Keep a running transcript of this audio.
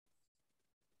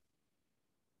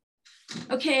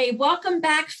Okay, welcome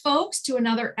back, folks, to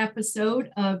another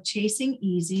episode of Chasing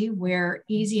Easy, where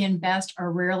easy and best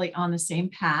are rarely on the same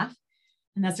path.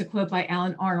 And that's a quote by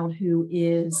Alan Arnold, who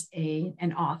is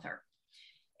an author.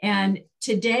 And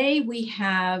today we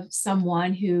have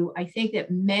someone who I think that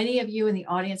many of you in the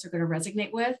audience are going to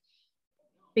resonate with,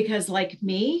 because like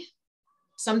me,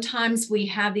 sometimes we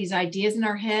have these ideas in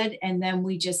our head and then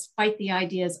we just fight the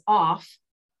ideas off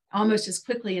almost as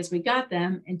quickly as we got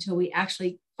them until we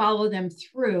actually follow them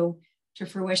through to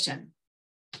fruition.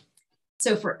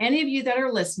 So for any of you that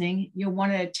are listening, you'll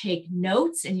want to take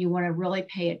notes and you want to really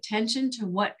pay attention to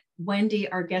what Wendy,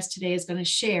 our guest today, is going to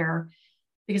share,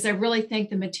 because I really think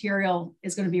the material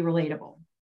is going to be relatable.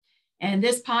 And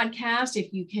this podcast,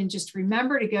 if you can just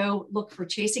remember to go look for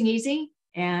Chasing Easy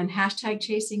and hashtag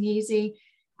Chasing Easy,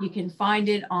 you can find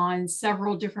it on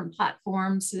several different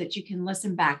platforms so that you can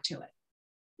listen back to it.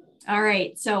 All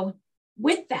right, so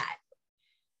with that,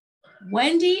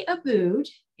 Wendy Aboud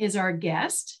is our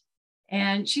guest,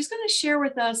 and she's going to share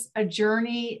with us a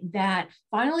journey that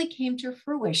finally came to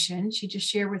fruition. She just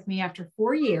shared with me after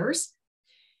 4 years.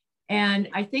 And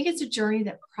I think it's a journey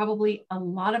that probably a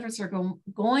lot of us are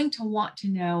going to want to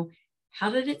know,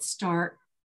 how did it start?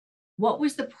 What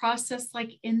was the process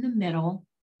like in the middle?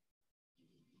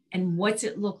 And what's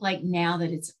it look like now that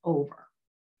it's over?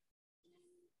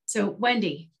 So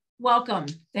Wendy, welcome.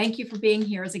 Thank you for being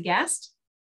here as a guest.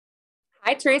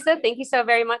 Hi, Teresa. Thank you so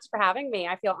very much for having me.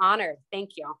 I feel honored.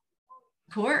 Thank you.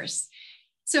 Of course.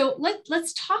 So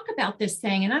let's talk about this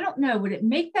thing. And I don't know, would it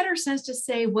make better sense to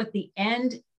say what the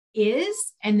end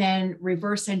is and then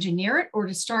reverse engineer it, or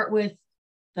to start with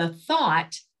the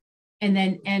thought and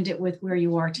then end it with where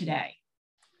you are today?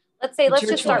 Let's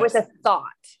just start with a thought.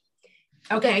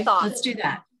 Okay, let's do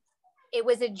that. It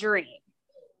was a dream.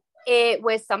 It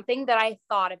was something that I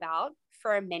thought about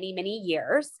for many, many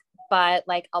years. But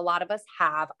like a lot of us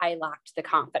have, I lacked the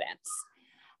confidence.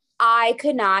 I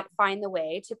could not find the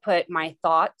way to put my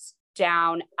thoughts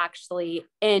down actually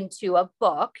into a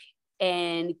book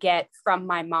and get from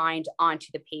my mind onto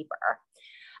the paper.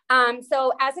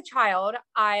 So as a child,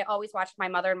 I always watched my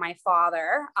mother and my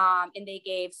father, and they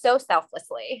gave so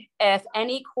selflessly. If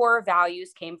any core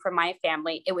values came from my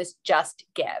family, it was just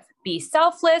give. Be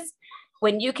selfless.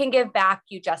 When you can give back,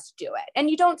 you just do it. And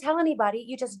you don't tell anybody,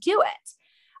 you just do it.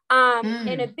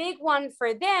 And a big one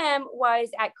for them was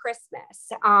at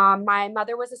Christmas. My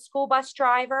mother was a school bus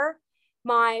driver.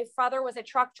 My father was a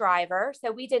truck driver.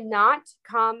 So we did not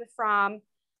come from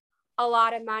a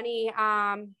lot of money.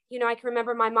 I can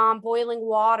remember my mom boiling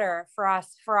water for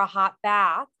us for a hot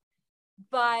bath.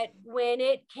 But when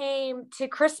it came to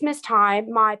Christmas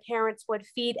time, my parents would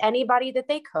feed anybody that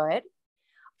they could.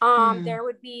 There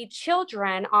would be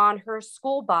children on her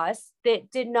school bus that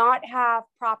did not have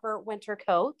proper winter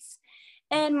coats,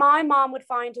 and my mom would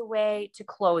find a way to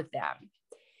clothe them.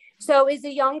 So as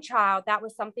a young child, that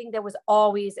was something that was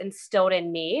always instilled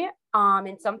in me,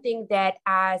 and something that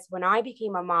when I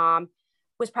became a mom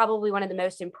was probably one of the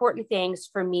most important things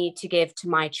for me to give to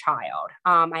my child.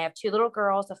 I have 2 little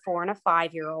girls, a 4 and a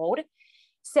 5-year-old.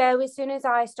 So as soon as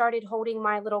I started holding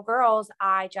my little girls,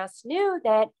 I just knew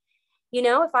that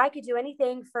if I could do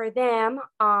anything for them,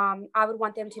 I would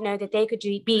want them to know that they could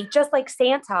be just like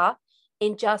Santa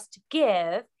and just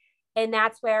give. And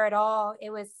that's where it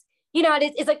was,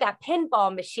 it's like that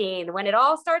pinball machine when it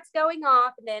all starts going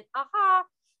off and then,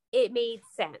 it made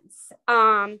sense.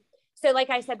 So like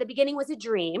I said, the beginning was a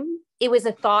dream. It was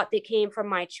a thought that came from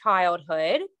my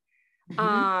childhood.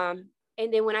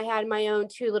 And then when I had my own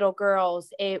 2 little girls,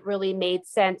 it really made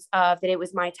sense of that it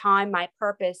was my time, my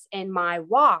purpose, and my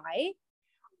why.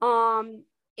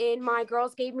 And my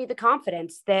girls gave me the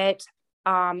confidence that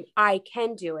I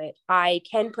can do it. I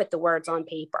can put the words on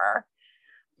paper.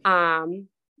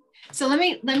 So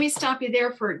let me stop you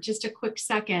there for just a quick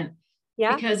second.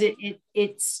 Yeah. Because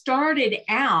it started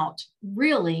out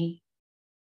really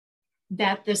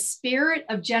that the spirit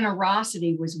of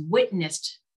generosity was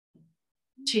witnessed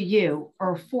to you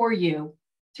or for you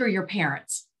through your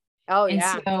parents. Oh,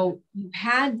 yeah. And so you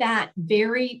had that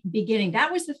very beginning.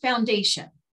 That was the foundation.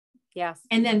 Yes.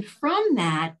 And then from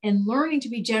that, and learning to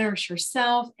be generous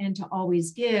yourself and to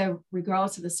always give,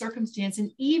 regardless of the circumstance,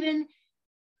 and even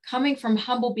coming from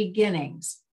humble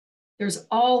beginnings, there's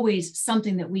always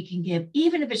something that we can give,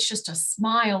 even if it's just a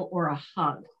smile or a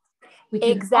hug. We can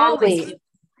exactly.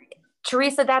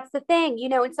 Teresa, that's the thing,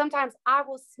 and sometimes I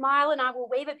will smile and I will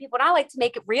wave at people and I like to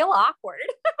make it real awkward,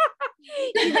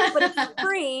 but it's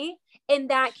free and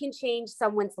that can change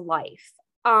someone's life.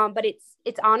 But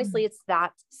it's honestly, it's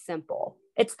that simple.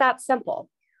 It's that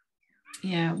simple.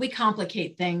 Yeah. We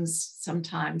complicate things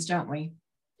sometimes, don't we?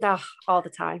 Oh, all the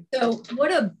time. So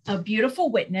what a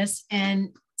beautiful witness.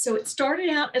 And so it started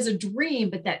out as a dream,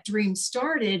 but that dream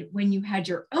started when you had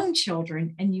your own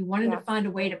children and you wanted to find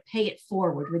a way to pay it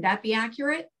forward. Would that be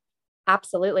accurate?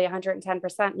 Absolutely.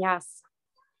 110%. Yes.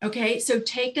 Okay. So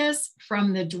take us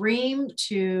from the dream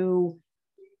to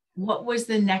what was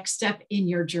the next step in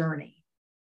your journey?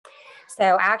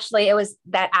 So actually it was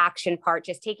that action part,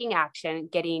 just taking action,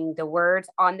 getting the words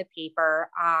on the paper.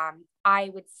 After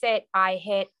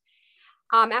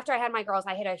I had my girls,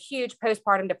 I hit a huge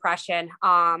postpartum depression.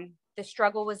 The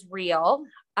struggle was real.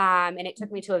 And it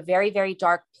took me to a very, very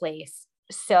dark place.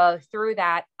 So through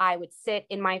that, I would sit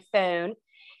in my phone,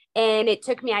 and it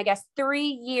took me, I guess, 3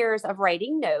 years of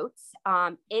writing notes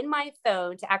in my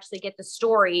phone to actually get the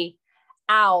story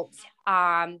out,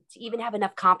 to even have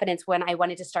enough confidence when I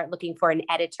wanted to start looking for an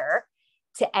editor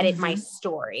to edit my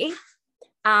story.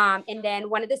 And then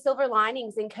one of the silver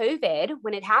linings in COVID,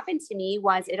 when it happened to me,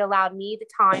 was it allowed me the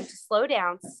time to slow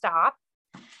down, stop.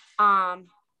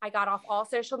 I got off all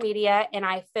social media and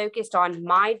I focused on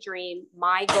my dream,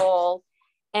 my goal.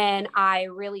 And I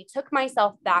really took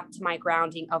myself back to my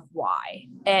grounding of why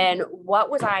and what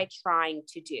was I trying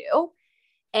to do.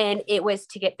 And it was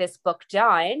to get this book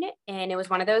done. And it was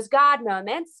one of those God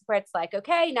moments where it's like,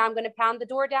 okay, now I'm going to pound the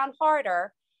door down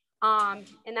harder.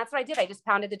 And that's what I did. I just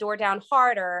pounded the door down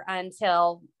harder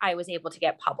until I was able to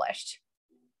get published.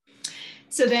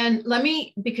 So then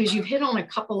because you've hit on a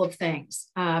couple of things,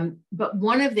 but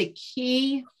one of the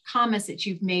key comments that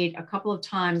you've made a couple of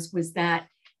times was that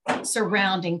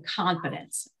surrounding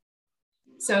confidence.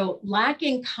 So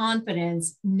lacking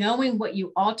confidence, knowing what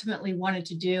you ultimately wanted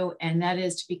to do, and that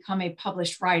is to become a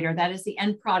published writer, that is the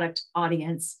end product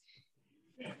audience.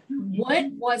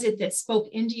 What was it that spoke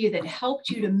into you that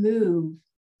helped you to move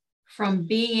from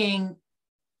being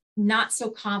not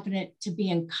so confident to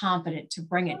being confident to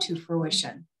bring it to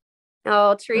fruition?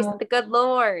 Oh, Teresa, the good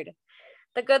Lord,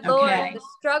 Okay. the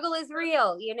struggle is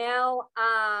real,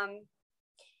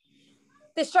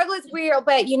 the struggle is real,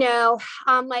 but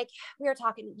like we were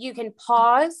talking, you can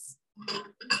pause,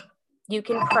 you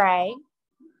can pray,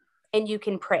 and you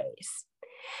can praise.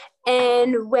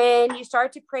 And when you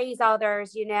start to praise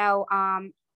others, it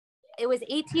was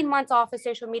 18 months off of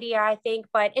social media, I think,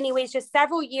 but anyways, just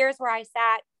several years where I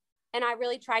sat and I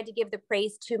really tried to give the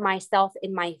praise to myself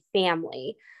and my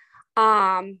family.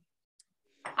 I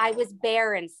was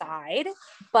bare inside,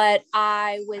 but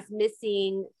I was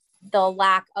missing the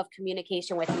lack of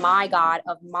communication with my God,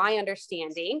 of my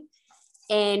understanding.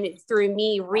 And through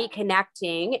me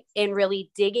reconnecting and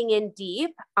really digging in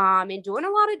deep, and doing a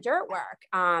lot of dirt work,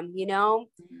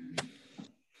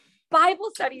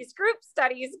 Bible studies, group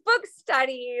studies, book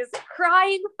studies,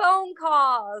 crying phone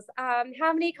calls,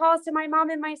 how many calls to my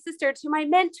mom and my sister, to my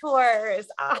mentors,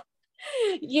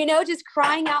 just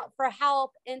crying out for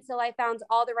help until I found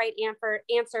all the right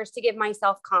answers to give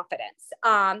myself confidence.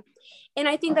 And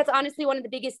I think that's honestly one of the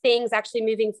biggest things actually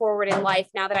moving forward in life.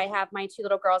 Now that I have my 2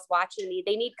 little girls watching me,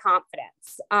 they need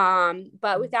confidence.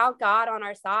 But without God on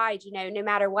our side, no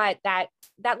matter what, that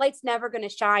light's never going to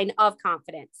shine of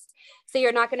confidence. So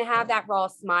you're not going to have that raw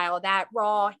smile, that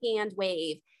raw hand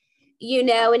wave,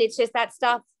 and it's just that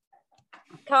stuff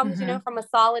comes, from a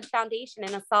solid foundation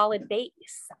and a solid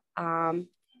base.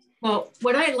 Well,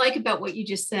 what I like about what you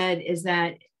just said is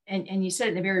that, and you said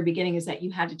in the very beginning, is that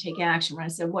you had to take action. When I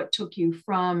said what took you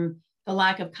from the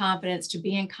lack of confidence to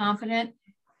being confident,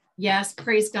 yes,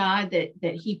 praise God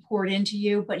that he poured into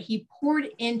you, but he poured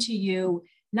into you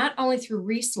not only through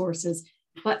resources,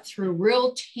 but through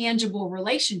real tangible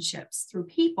relationships, through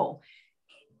people.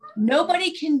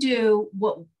 Nobody can do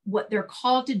what they're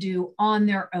called to do on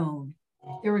their own.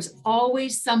 There is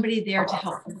always somebody there to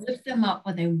help lift them up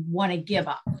when they want to give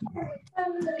up.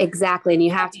 Exactly. And you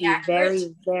have to be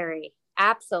very, very,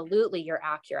 absolutely, you're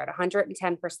accurate,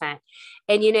 110%.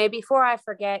 And, before I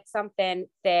forget something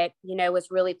that, was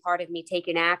really part of me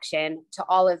taking action to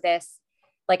all of this,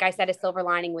 like I said, a silver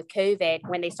lining with COVID,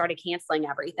 when they started canceling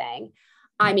everything.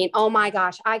 I mean, oh my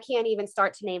gosh, I can't even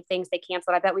start to name things they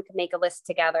canceled. I bet we could make a list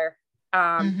together.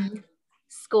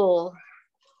 School,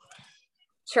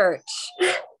 church.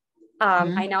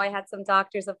 I know I had some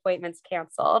doctor's appointments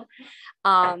canceled.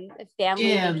 Family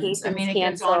vacations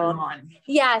canceled.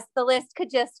 Yes, the list could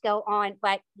just go on,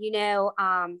 but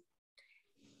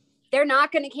they're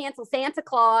not going to cancel Santa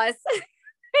Claus.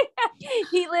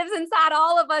 He lives inside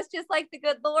all of us, just like the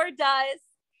good Lord does.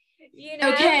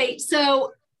 Okay,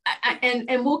 so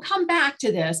and we'll come back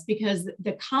to this, because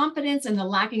the confidence and the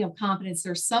lacking of confidence,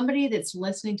 there's somebody that's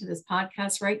listening to this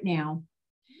podcast right now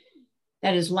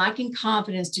that is lacking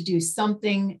confidence to do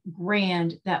something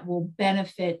grand that will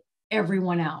benefit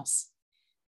everyone else.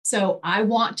 So I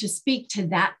want to speak to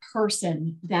that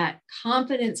person. That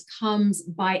confidence comes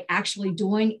by actually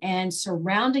doing and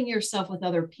surrounding yourself with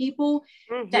other people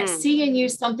that see in you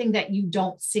something that you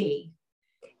don't see.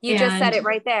 You just said it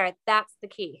right there. That's the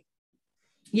key.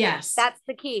 Yes. That's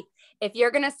the key. If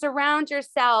you're going to surround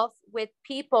yourself with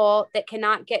people that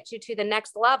cannot get you to the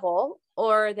next level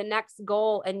or the next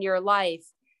goal in your life,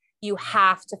 you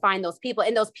have to find those people.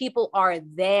 And those people are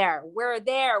there. We're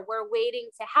there. We're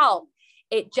waiting to help.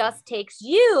 It just takes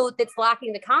you that's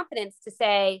lacking the confidence to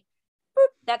say,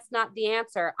 that's not the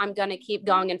answer. I'm going to keep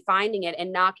going and finding it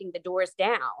and knocking the doors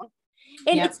down.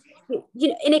 And it's,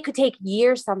 and it could take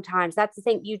years sometimes. That's the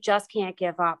thing. You just can't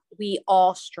give up. We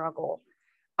all struggle.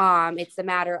 It's a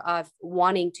matter of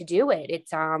wanting to do it.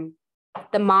 It's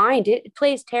the mind, it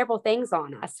plays terrible things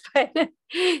on us, but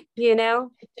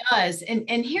it does.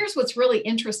 And here's what's really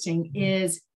interesting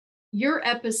is your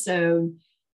episode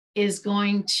is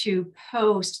going to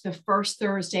post the first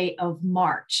Thursday of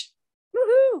March.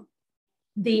 Woohoo!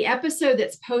 The episode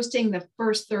that's posting the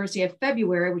first Thursday of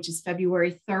February, which is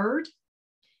February 3rd,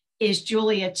 is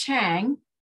Julia Chang.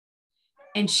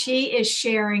 And she is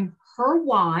sharing her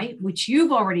why, which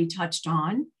you've already touched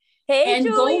on, and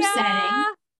Julia. Goal setting,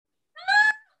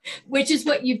 which is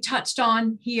what you've touched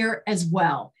on here as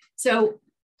well. So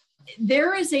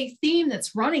there is a theme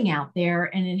that's running out there,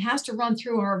 and it has to run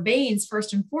through our veins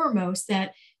first and foremost,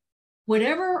 that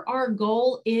whatever our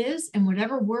goal is and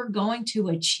whatever we're going to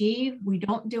achieve, we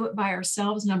don't do it by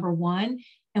ourselves, number one.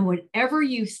 And whatever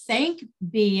you think,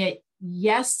 be it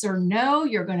yes or no,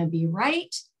 you're going to be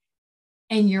right.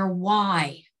 And your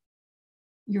why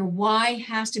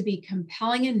has to be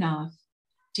compelling enough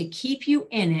to keep you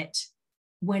in it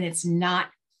when it's not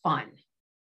fun.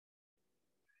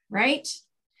 Right?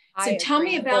 So tell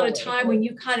me about a time when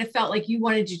you kind of felt like you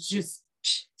wanted to just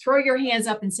throw your hands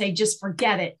up and say, just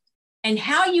forget it, and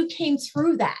how you came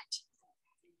through that.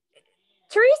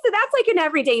 Teresa, that's like an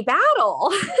everyday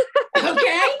battle.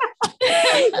 Okay.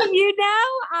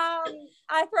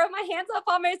 I throw my hands up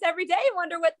almost every day and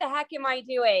wonder what the heck am I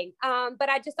doing? But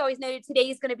I just always noted today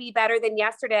is going to be better than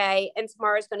yesterday, and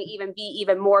tomorrow is going to be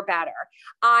even more better.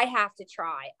 I have to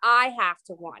try. I have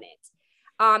to want it.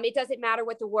 It doesn't matter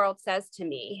what the world says to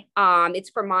me. It's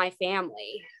for my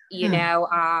family,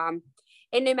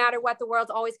 and no matter what, the world's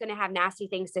always going to have nasty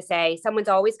things to say. Someone's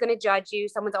always going to judge you.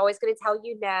 Someone's always going to tell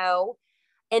you no.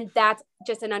 And that's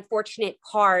just an unfortunate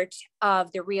part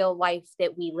of the real life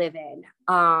that we live in.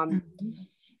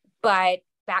 But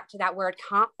back to that word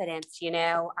confidence,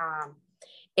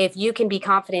 if you can be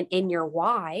confident in your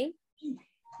why,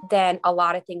 then a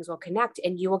lot of things will connect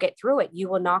and you will get through it. You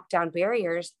will knock down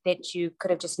barriers that you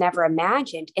could have just never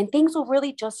imagined, and things will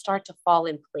really just start to fall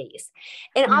in place.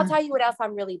 And I'll tell you what else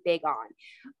I'm really big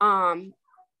on.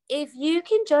 If you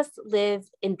can just live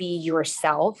and be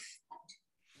yourself,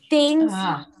 things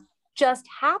just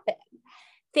happen.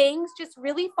 Things just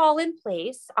really fall in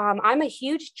place. I'm a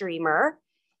huge dreamer.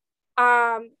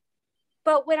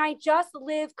 But when I just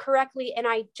live correctly and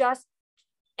I just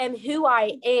am who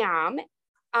I am,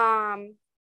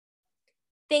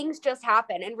 things just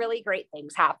happen, and really great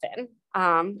things happen.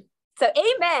 So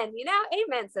amen,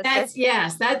 amen,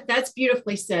 sister. That's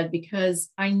beautifully said, because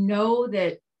I know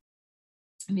that,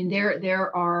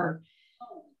 there are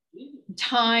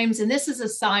times, and this is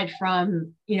aside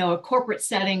from, a corporate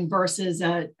setting versus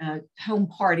a home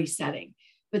party setting,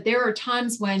 but there are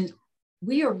times when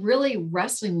we are really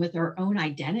wrestling with our own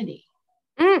identity.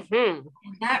 And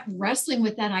that wrestling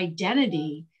with that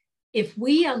identity, if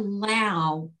we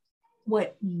allow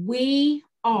what we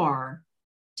are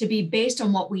to be based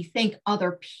on what we think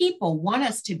other people want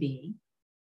us to be,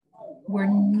 we're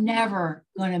never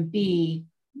going to be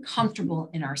comfortable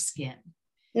in our skin.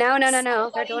 No.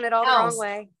 They're doing it all the wrong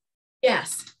way.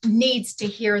 Yes, needs to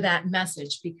hear that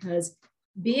message, because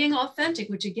being authentic,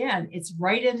 which again, it's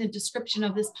right in the description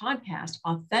of this podcast,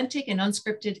 authentic and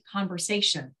unscripted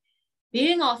conversation.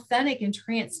 Being authentic and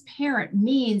transparent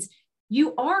means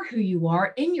you are who you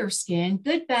are in your skin,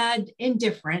 good, bad,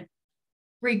 indifferent,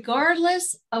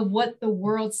 regardless of what the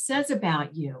world says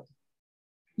about you.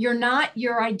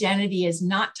 Your identity is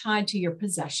not tied to your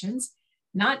possessions,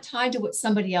 not tied to what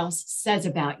somebody else says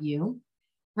about you,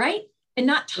 right? And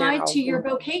not tied to your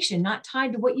vocation, not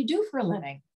tied to what you do for a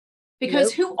living.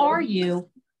 Because who are you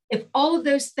if all of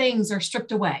those things are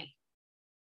stripped away?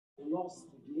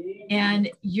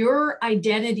 And your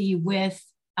identity with,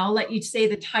 I'll let you say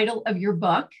the title of your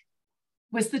book.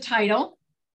 What's the title?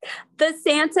 The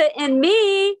Santa in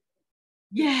Me.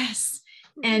 Yes.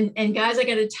 And guys, I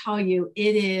got to tell you,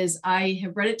 I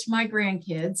have read it to my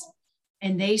grandkids,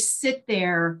 and they sit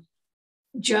there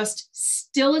just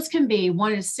still as can be.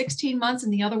 One is 16 months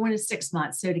and the other one is 6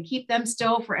 months. So to keep them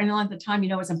still for any length of time,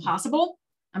 it's impossible.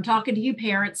 I'm talking to you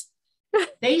parents.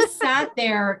 They sat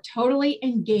there totally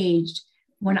engaged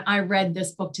when I read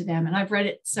this book to them, and I've read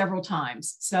it several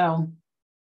times. So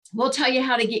we'll tell you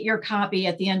how to get your copy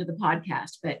at the end of the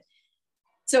podcast. But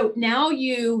so now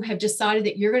you have decided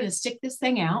that you're going to stick this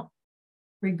thing out,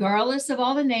 regardless of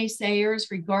all the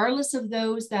naysayers, regardless of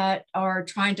those that are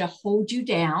trying to hold you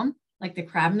down, like the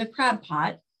crab in the crab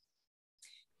pot.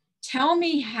 Tell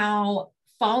me how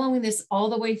following this all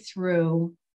the way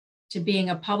through to being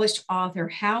a published author,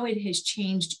 how it has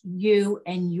changed you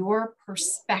and your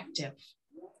perspective.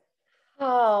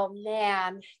 Oh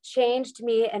man, changed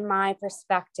me and my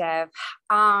perspective.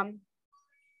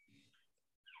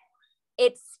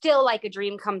 It's still like a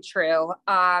dream come true.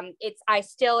 I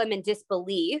still am in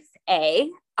disbelief.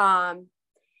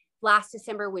 Last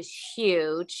December was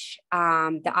huge.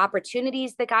 The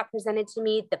opportunities that got presented to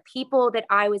me, the people that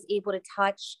I was able to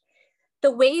touch,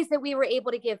 the ways that we were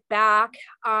able to give back.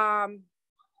 I'm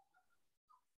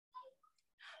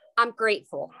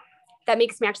grateful. That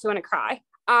makes me actually want to cry.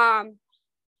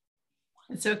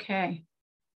 It's okay.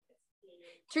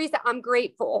 Teresa, I'm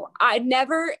grateful. I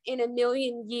never in a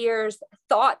million years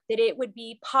thought that it would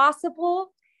be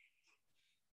possible,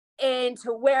 and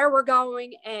to where we're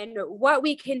going and what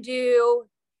we can do.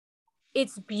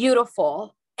 It's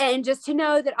beautiful. And just to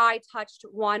know that I touched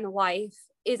one life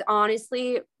is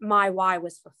honestly my why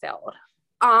was fulfilled.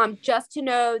 Just to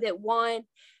know that one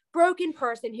broken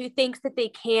person who thinks that they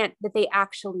can't, that they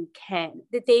actually can,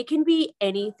 that they can be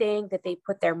anything that they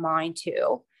put their mind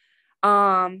to.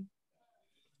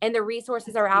 And the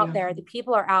resources are out there. The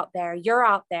people are out there. You're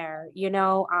out there,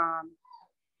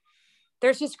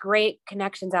 there's just great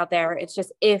connections out there. It's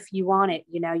just, if you want it,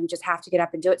 you just have to get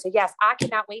up and do it. So yes, I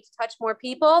cannot wait to touch more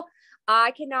people.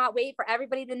 I cannot wait for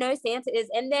everybody to know Santa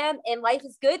is in them, and life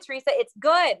is good, Teresa. It's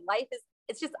good.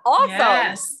 It's just awesome.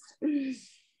 Yes.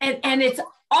 And it's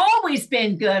always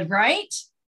been good, right?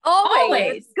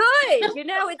 Always. It's good. It's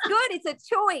good. It's a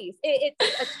choice.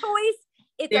 It's a choice.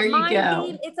 It's a mind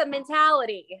game. It's a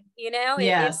mentality,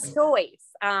 Yes. It's choice.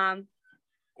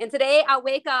 And today I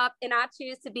wake up and I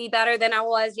choose to be better than I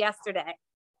was yesterday.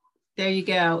 There you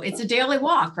go. It's a daily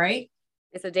walk, right?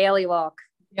 It's a daily walk.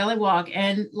 Daily walk.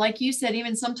 And like you said,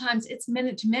 even sometimes it's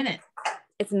minute to minute.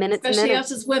 It's minute to minute. Especially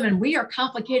us as women, we are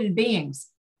complicated beings.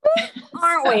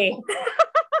 Aren't we?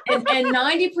 And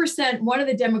 90%, one of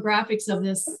the demographics of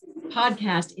this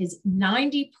podcast is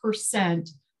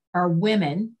 90% are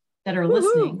women that are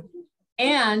listening.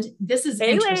 And this is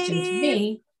interesting to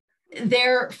me.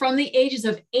 They're from the ages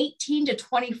of 18 to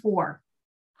 24.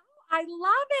 I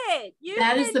love it.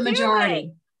 That is the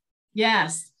majority.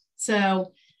 Yes.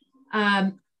 So,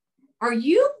 are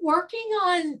you working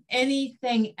on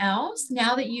anything else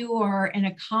now that you are an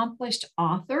accomplished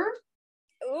author?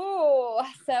 Oh,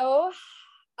 so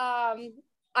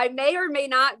I may or may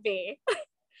not be.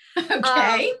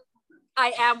 Okay.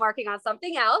 I am working on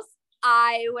something else.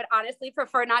 I would honestly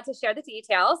prefer not to share the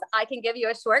details. I can give you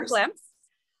a short glimpse.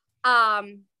 A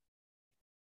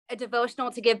devotional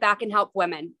to give back and help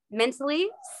women mentally,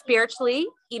 spiritually,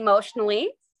 emotionally.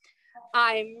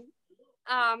 I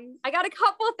got a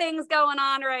couple things going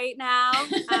on right now.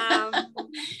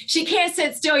 She can't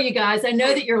sit still, you guys. I know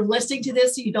that you're listening to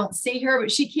this, so you don't see her,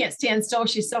 but she can't stand still.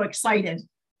 She's so excited.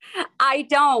 I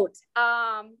don't.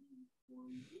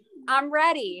 I'm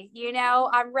ready.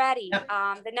 I'm ready. Yep.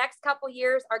 The next couple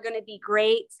years are going to be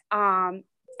great.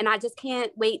 And I just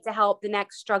can't wait to help the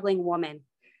next struggling woman,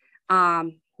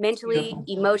 mentally,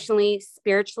 emotionally,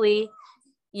 spiritually,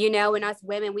 and us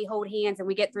women, we hold hands and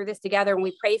we get through this together, and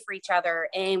we pray for each other,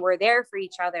 and we're there for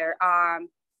each other.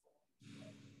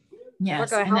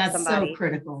 Yes. And that's somebody. So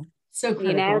critical. So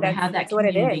critical to have that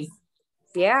community. What it is.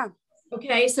 Yeah.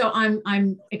 Okay. So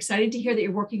I'm excited to hear that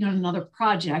you're working on another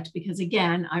project, because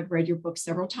again, I've read your book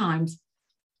several times,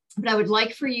 but I would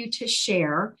like for you to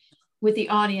share with the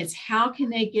audience, how can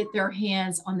they get their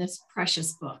hands on this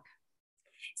precious book?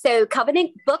 So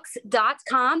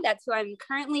covenantbooks.com, that's who I'm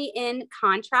currently in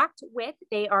contract with.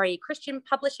 They are a Christian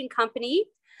publishing company,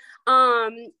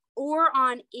 or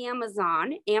on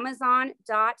Amazon,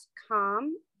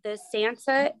 amazon.com, The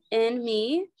Santa in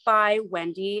Me by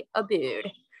Wendy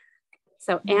Abood.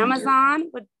 So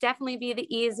Amazon would definitely be the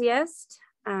easiest.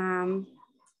 Check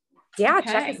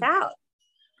us out.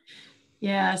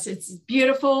 Yes, it's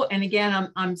beautiful. And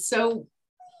again, I'm so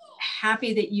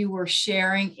happy that you were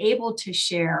able to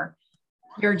share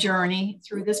your journey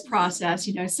through this process.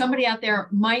 Somebody out there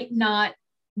might not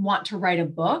want to write a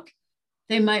book.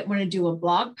 They might want to do a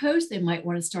blog post. They might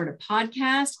want to start a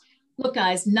podcast. Look,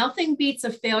 guys, nothing beats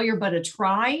a failure but a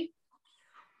try.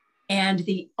 And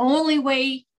the only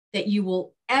way that you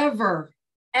will ever,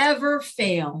 ever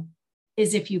fail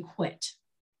is if you quit.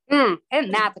 Isn't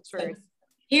that the truth?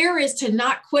 Here is to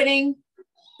not quitting.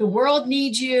 The world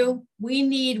needs you. We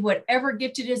need whatever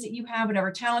gift it is that you have,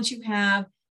 whatever talent you have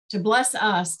to bless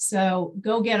us. So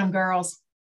go get them, girls.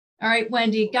 All right,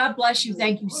 Wendy, God bless you.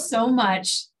 Thank you so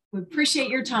much. We appreciate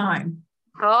your time.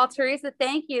 Oh, Teresa,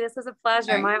 thank you. This was a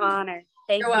pleasure. Right. My honor.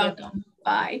 Thank you. You're welcome.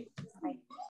 Bye.